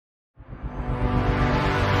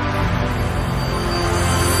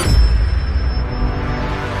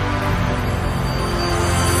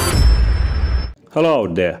Hello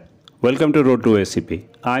out there. Welcome to Road to SCP.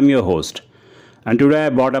 I'm your host, and today I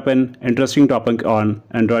brought up an interesting topic on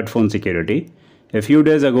Android phone security. A few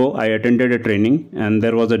days ago, I attended a training, and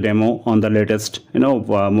there was a demo on the latest,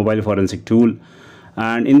 mobile forensic tool.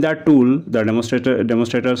 And in that tool, the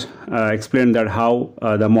demonstrators explained that how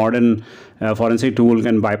the modern forensic tool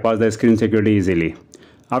can bypass the screen security easily.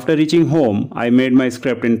 After reaching home, I made my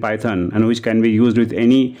script in Python, and which can be used with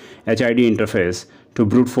any HID interface to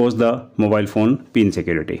brute force the mobile phone pin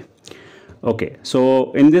security. Okay,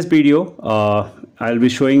 so in this video, I'll be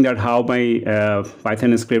showing that how my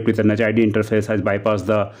Python script with an HID interface has bypassed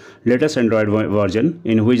the latest Android version,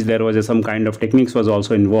 in which there was some kind of techniques was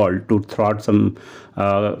also involved to thwart some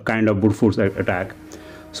kind of brute force attack.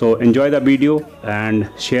 So enjoy the video and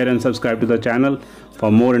share and subscribe to the channel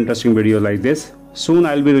for more interesting videos like this. Soon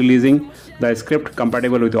I'll be releasing the script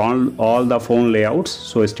compatible with all the phone layouts,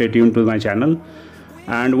 so stay tuned to my channel.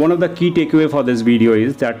 And one of the key takeaway for this video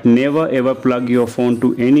is that never ever plug your phone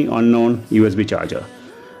to any unknown USB charger.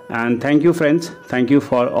 And thank you friends, thank you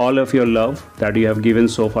for all of your love that you have given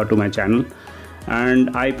so far to my channel.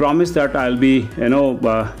 And I promise that I'll be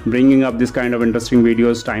bringing up this kind of interesting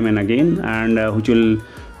videos time and again, and which will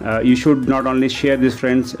you should not only share this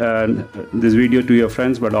video to your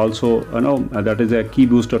friends, but also that is a key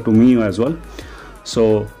booster to me as well.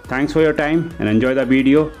 So thanks for your time and enjoy the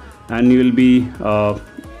video, and you will be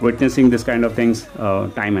witnessing this kind of things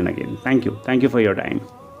time and again. Thank you for your time.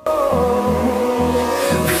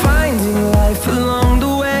 Finding life along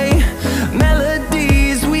the way,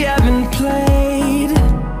 melodies we haven't played.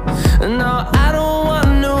 No, I don't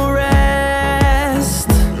want no rest.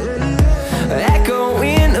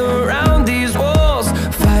 Echoing around these walls,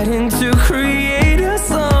 fighting to create a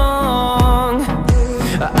song.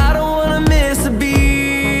 I don't wanna miss a beat.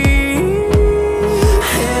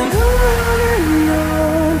 And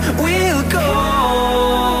on we'll go,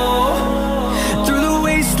 through the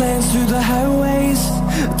wastelands, through the highways,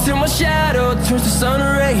 till my shadow turns to sun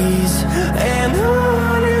rays. And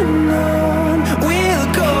on